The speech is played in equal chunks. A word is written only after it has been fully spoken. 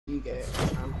get it.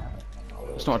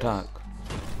 It's not attack.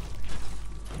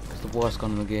 It's the worst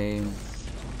gun in the game.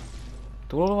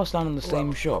 Do all of us land in the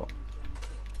same shot?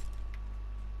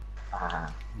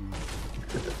 What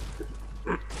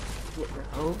the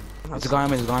hell? There's a guy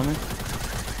on me, there's a guy on me.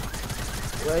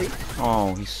 Wait.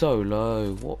 Oh, he's so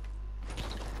low. What?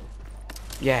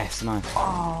 Yes, nice.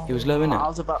 Oh, He was low, innit? I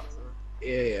was about to...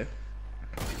 Yeah.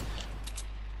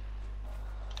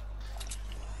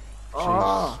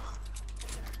 Oh.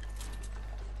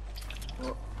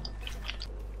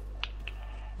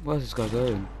 Where's this guy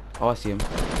going? Oh, I see him.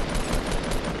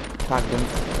 Tagged him.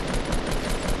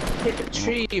 Hit the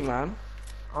tree, man.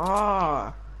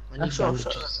 Ah. That's so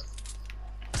shot.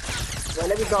 Well,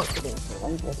 let me go to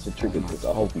them. What's the trigger to the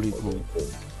Oh, blue point.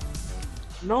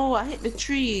 No, I hit the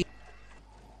tree.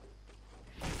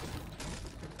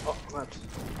 Oh, man.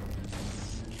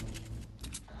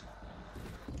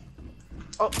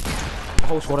 Oh.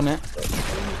 Whole squad in it.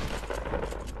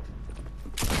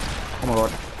 Oh my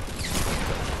god.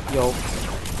 Yo.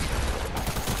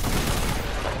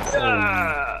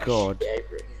 Oh god. Yeah,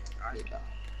 bro. I need that.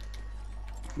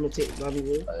 I'm gonna take the bloody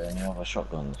wall. Any other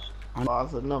shotguns? Oh,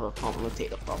 there's another pump. I'm gonna take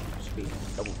the pump. Speed.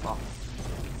 Double pump.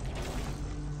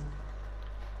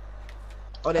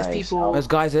 Oh, there's Nice. people. There's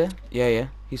guys here. Yeah.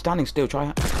 He's standing still.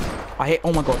 Try. I hit.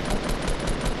 Oh my god.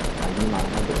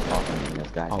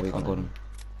 Oh, we got him.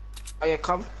 Oh yeah,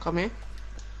 come here.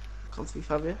 Come to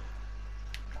Fabio.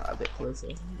 A bit closer.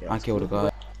 Yeah, I killed a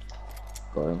guy.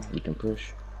 Got him. You can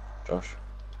push. Josh.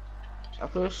 I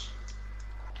push.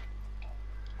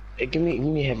 Hey, give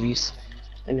me heavies.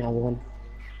 I need one.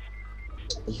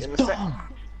 In a sec.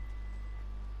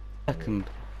 Second.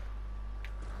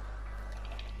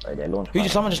 Right, they launched. Who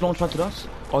just someone just launched back to us?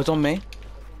 Oh, it's on me.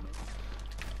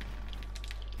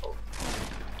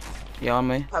 Yeah, on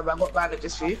me. Have I got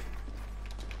bandages for you?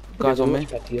 Guys on me.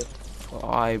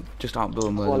 I just outbuilt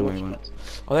him where he went.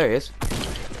 Oh, there he is.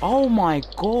 Oh my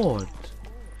god.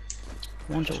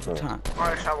 One shot of attack.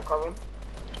 Alright, shower coming.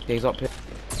 Yeah, he's up here.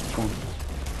 Come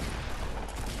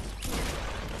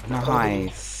on.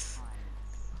 Nice.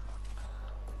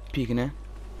 Peeking here.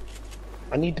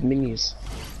 I need the minis.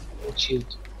 Oh,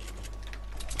 shield.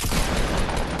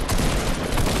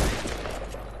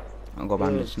 I've got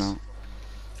bandage now.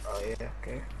 Oh yeah,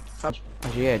 okay.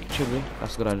 Actually, yeah, should we?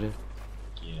 That's a good idea.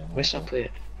 Yeah. Where should I play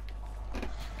it?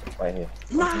 Right here.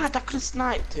 Nah, that could have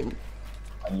sniped him.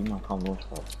 And you might come launch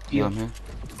pad. Yeah, I'm here.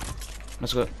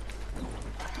 Let's go.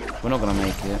 We're not gonna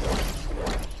make it.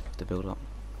 To build up.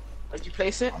 Did you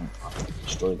place it?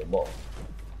 Destroy the bot.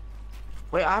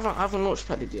 Wait, I haven't launch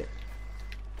padded yet.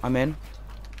 I'm in.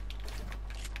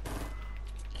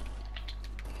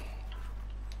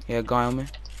 Yeah, guy on me.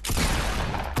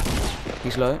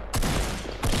 He's low.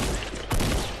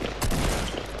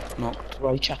 Knocked.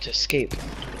 Bro, he tried to escape.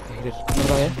 Yeah, he did. Another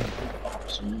guy here.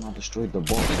 Someone I destroyed the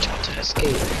bot. He tried to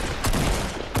escape.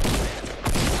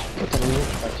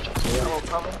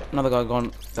 Another guy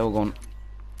gone. They were gone.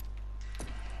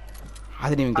 I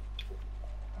didn't even get.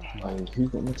 Who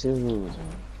got materials?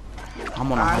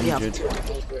 I'm on I already 100. have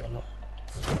 2.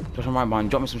 Josh, I'm right behind.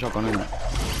 Drop me some shotgun in it.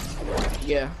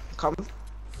 Yeah, come.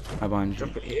 Right behind you.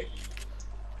 Drop it here.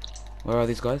 Where are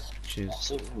these guys?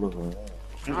 Cheers.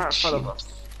 Alright, follow us.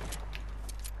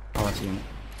 Oh, I see him.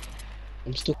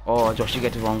 I'm still. Oh, Josh, you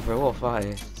get to run through. What a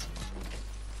fight.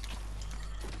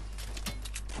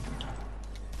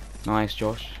 Nice,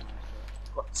 Josh.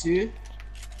 Got 2.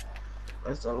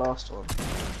 Where's the last one?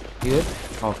 You good?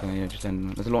 Oh, okay, yeah, just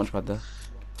end. There's a launch pad there.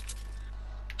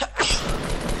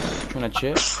 Trying to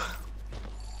chip.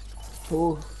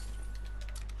 Oh.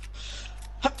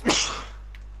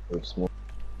 Very small.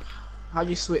 How do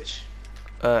you switch?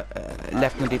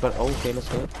 Left and deep. Oh, okay, let's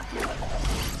go.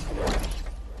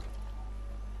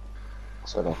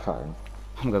 So they're cutting.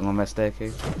 I'm going on my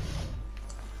staircase.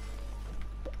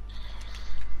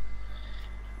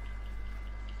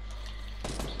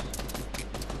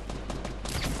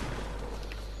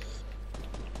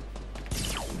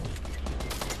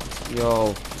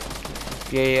 Yo.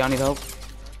 Yeah, I need help.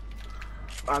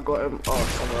 I got him. Oh,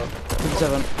 somewhere.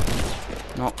 57.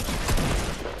 Knocked.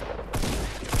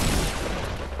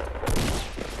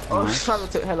 Oh, Nice. he's trying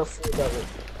to take hella full damage.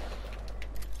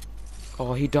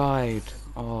 Oh, he died.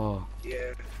 Oh.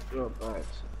 Yeah, you're bad.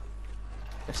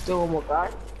 There's still one more guy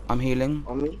I'm healing.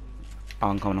 on me. Oh,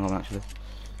 I'm coming actually.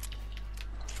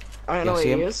 I don't Yeah, know I where see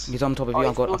he him. is. He's on top of Oh, you. I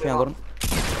he's think I got building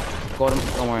him. Got him.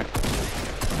 Don't worry.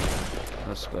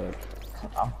 Let's go.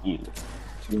 I'm healing.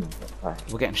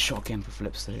 We're getting shot again for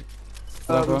flip's sake.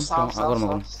 Go for him. South, I got him. I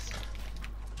got him. south.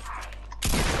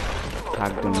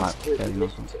 Tagged him like barely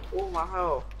nothing. Oh my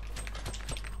hell.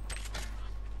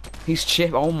 He's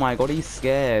chip. Oh my god, he's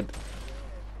scared.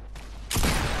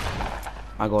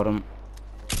 I got him.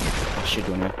 I should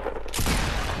do it.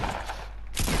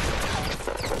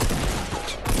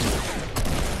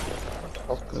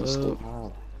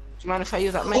 Do you mind if I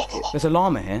use that medkit? There's a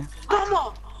llama here.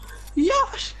 Llama!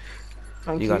 Yes!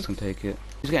 Thank You guys can take it.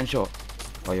 He's getting shot.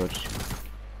 Oh, you're just...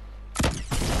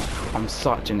 I'm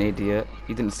such an idiot.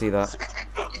 You didn't see that.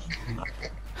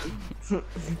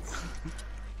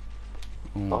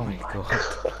 Oh my god.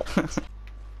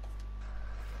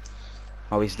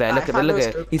 Oh, he's there. Look at the look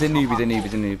at it. He's a noob. He's a noob.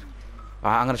 He's a noob.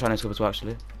 I'm gonna try no scope as well,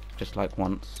 actually. Just like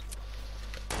once.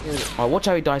 Oh, watch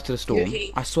how he dies to the storm.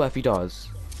 I swear if he does.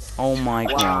 Oh my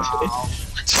god.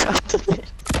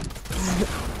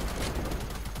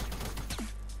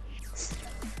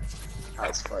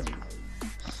 That's funny.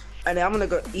 And then I'm gonna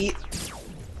go eat.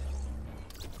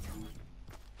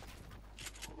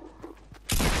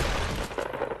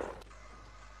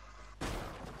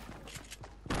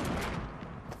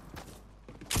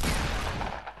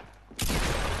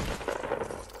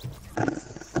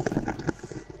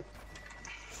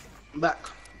 Back.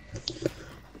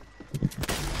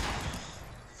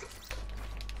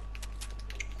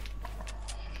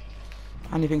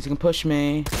 And he thinks he can push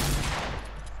me.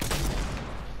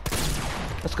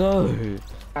 Let's go.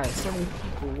 Alright, so many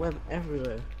people went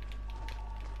everywhere.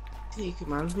 Taking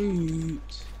my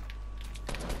loot.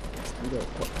 I'm gonna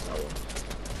pop that one.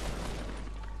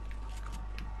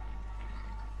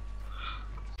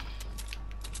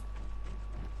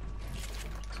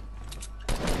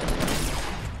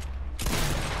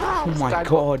 Oh my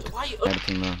god.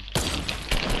 Everything there.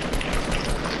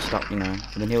 Stuck, you know.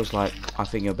 And then he was like, I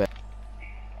think you're better.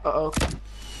 Uh-oh.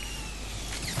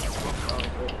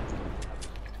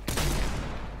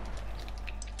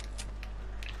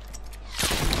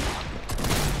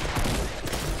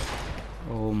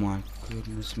 Oh my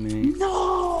goodness me.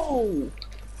 No!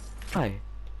 Hey.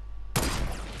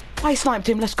 I sniped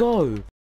him, let's go.